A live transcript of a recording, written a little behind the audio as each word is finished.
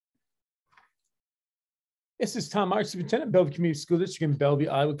This is Tom Marks, Superintendent, Bellevue Community School District in Bellevue,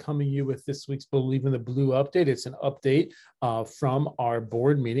 Iowa, coming to you with this week's Believe in the Blue update. It's an update from our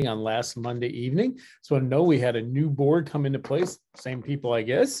board meeting on last Monday evening. So I know we had a new board come into place, same people, I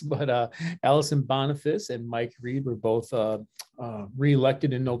guess, but Allison Boniface and Mike Reed were both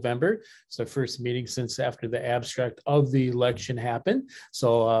re-elected in November. It's their first meeting since after the abstract of the election happened.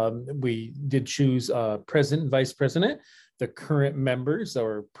 So we did choose president and vice president. The current members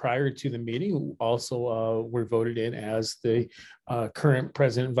or prior to the meeting also were voted in as the current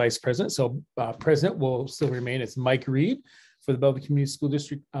president and vice president. So president will still remain as Mike Reed for the Bellevue Community School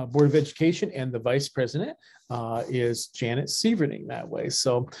District Board of Education, and the vice president is Janet Sieverding that way.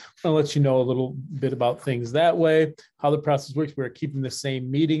 So I'll let you know a little bit about things that way, how the process works. We're keeping the same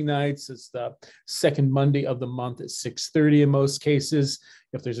meeting nights. It's the second Monday of the month at 6:30 in most cases.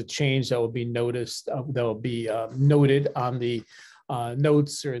 If there's a change, that will be noticed, that will be noted on the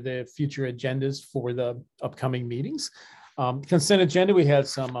notes or the future agendas for the upcoming meetings. Consent agenda, we had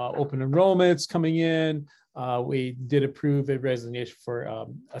some open enrollments coming in. We did approve a resignation for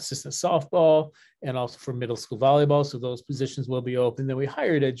assistant softball and also for middle school volleyball. So those positions will be open. Then we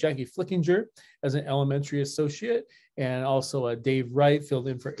hired a Jackie Flickinger as an elementary associate, and also Dave Wright filled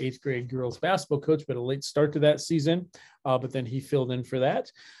in for 8th grade girls basketball coach, but a late start to that season. But then he filled in for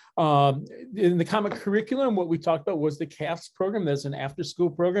that. In the common curriculum, what we talked about was the CAFS program. That's an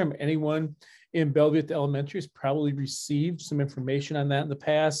after-school program. Anyone in Bellevue at the elementary has probably received some information on that in the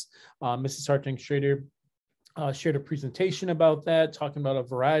past. Mrs. Harting Schrader shared a presentation about that, talking about a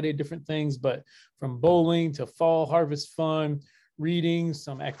variety of different things, but from bowling to fall harvest fun, reading,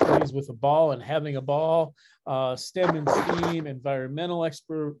 some activities with a ball and having a ball, STEM and STEAM, environmental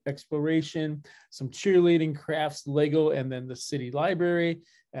exploration, some cheerleading, crafts, Lego, and then the city library,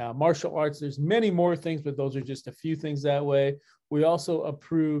 martial arts. There's many more things, but those are just a few things that way. We also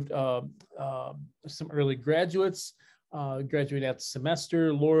approved some early graduates, graduating at the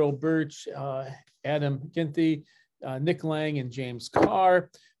semester, Laurel Birch, Adam Ginty, Nick Lang, and James Carr.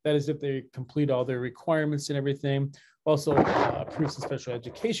 That is if they complete all their requirements and everything. Also approved some special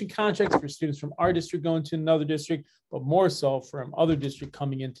education contracts for students from our district going to another district, but more so from other district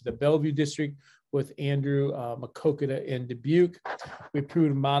coming into the Bellevue district with Andrew Makokata in Dubuque. We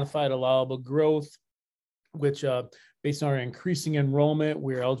approved modified allowable growth, which based on our increasing enrollment,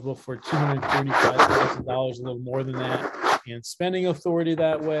 we're eligible for $235,000, a little more than that, and spending authority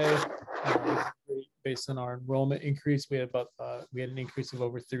that way. Based on our enrollment increase, we had an increase of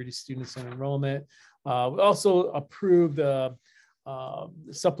over 30 students in enrollment. We also approved the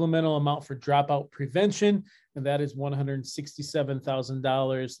supplemental amount for dropout prevention, and that is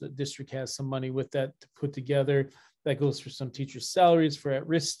 $167,000. The district has some money with that to put together. That goes for some teachers' salaries for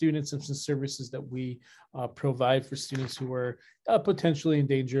at-risk students and some services that we provide for students who are potentially in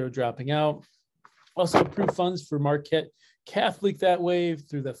danger of dropping out. Also approved funds for Marquette Catholic that way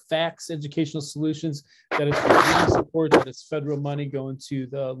through the FACS Educational Solutions. That is for reading support. That is federal money going to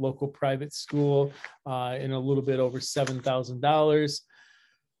the local private school in a little bit over $7,000.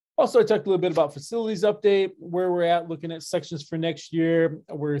 Also, I talked a little bit about facilities update, where we're at looking at sections for next year.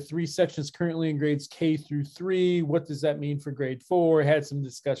 We're 3 sections currently in grades K through 3. What does that mean for grade 4? Had some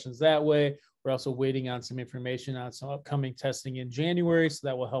discussions that way. We're also waiting on some information on some upcoming testing in January, so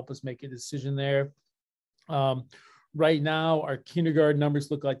that will help us make a decision there. Right now, our kindergarten numbers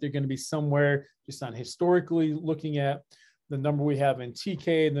look like they're going to be somewhere just on historically looking at the number we have in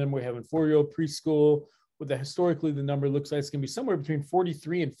TK and the number we have in 4-year-old preschool. With the historically, the number looks like it's going to be somewhere between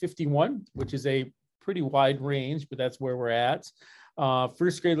 43 and 51, which is a pretty wide range, but that's where we're at.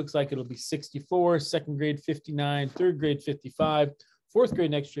 First grade looks like it'll be 64, second grade 59, third grade 55, fourth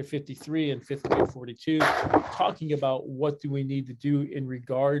grade next year 53, and fifth grade 42. Talking about what do we need to do in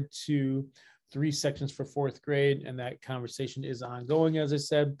regard to 3 sections for 4th grade, and that conversation is ongoing, as I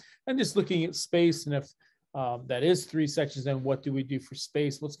said. And just looking at space, and if that is 3 sections, then what do we do for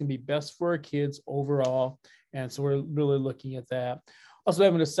space? What's going to be best for our kids overall? And so we're really looking at that. Also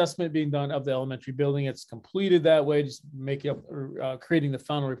have an assessment being done of the elementary building. It's completed that way, just making up or creating the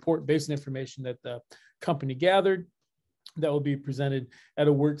final report based on information that the company gathered. That will be presented at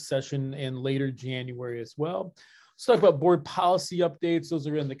a work session in later January as well. Let's talk about board policy updates. Those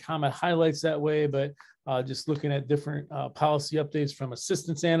are in the comment highlights that way, but just looking at different policy updates from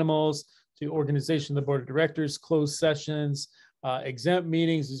assistance animals to organization of the board of directors, closed sessions, exempt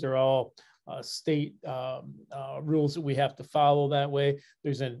meetings. These are all state rules that we have to follow that way.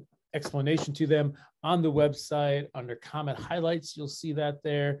 There's an explanation to them on the website under comment highlights. You'll see that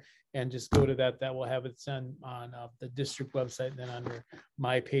there, and just go to that. That will have it on the district website. And then under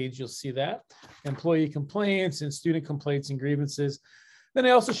my page, you'll see that. Employee complaints and student complaints and grievances. Then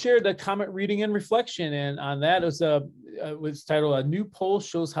I also shared a comment reading and reflection, and on that it was titled "A New Poll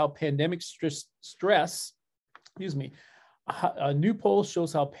Shows How Pandemic Stress." Excuse me. A new poll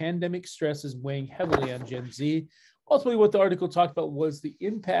shows how pandemic stress is weighing heavily on Gen Z. Ultimately, what the article talked about was the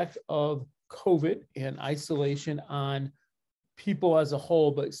impact of COVID and isolation on people as a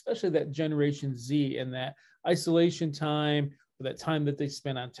whole, but especially that Generation Z and that isolation time, or that time that they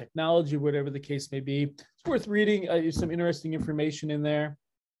spend on technology, whatever the case may be. It's worth reading. Some interesting information in there.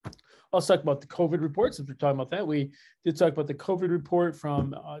 I'll talk about the COVID report. Since we're talking about that, we did talk about the COVID report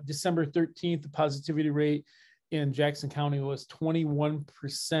from December 13th. The positivity rate in Jackson County was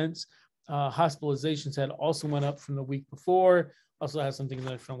 21%. Hospitalizations had also went up from the week before. Also has something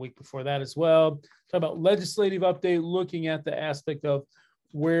from the week before that as well. Talk about legislative update, looking at the aspect of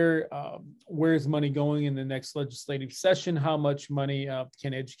where's money going in the next legislative session, how much money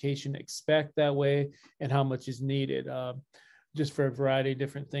can education expect that way, and how much is needed. Just for a variety of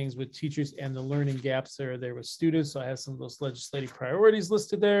different things with teachers and the learning gaps that are there with students. So I have some of those legislative priorities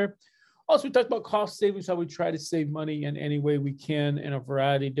listed there. Also, we talked about cost savings, how we try to save money in any way we can in a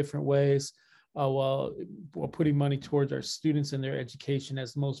variety of different ways, while putting money towards our students and their education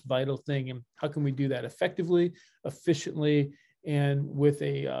as the most vital thing. And how can we do that effectively, efficiently, and with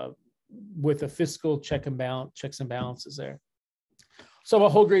a fiscal checks and balances there. So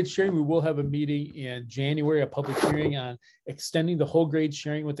about whole grade sharing, we will have a meeting in January, a public hearing on extending the whole grade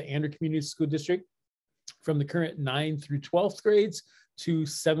sharing with the Andrew Community School District from the current 9th through 12th grades to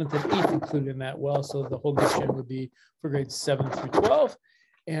 7th and 8th included in that. Well, so the whole grade sharing would be for grades 7 through 12.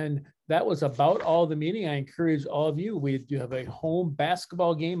 And that was about all the meeting. I encourage all of you. We do have a home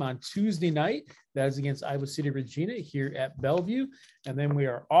basketball game on Tuesday night. That is against Iowa City Regina here at Bellevue. And then we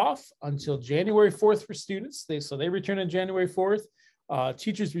are off until January 4th for students. So they return on January 4th.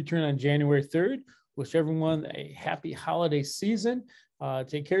 Teachers return on January 3rd. Wish everyone a happy holiday season.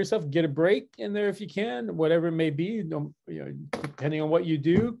 Take care of yourself, get a break in there if you can, whatever it may be, depending on what you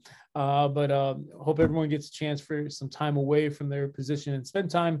do. But hope everyone gets a chance for some time away from their position and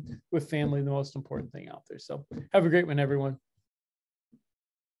spend time with family, the most important thing out there. So have a great one, everyone.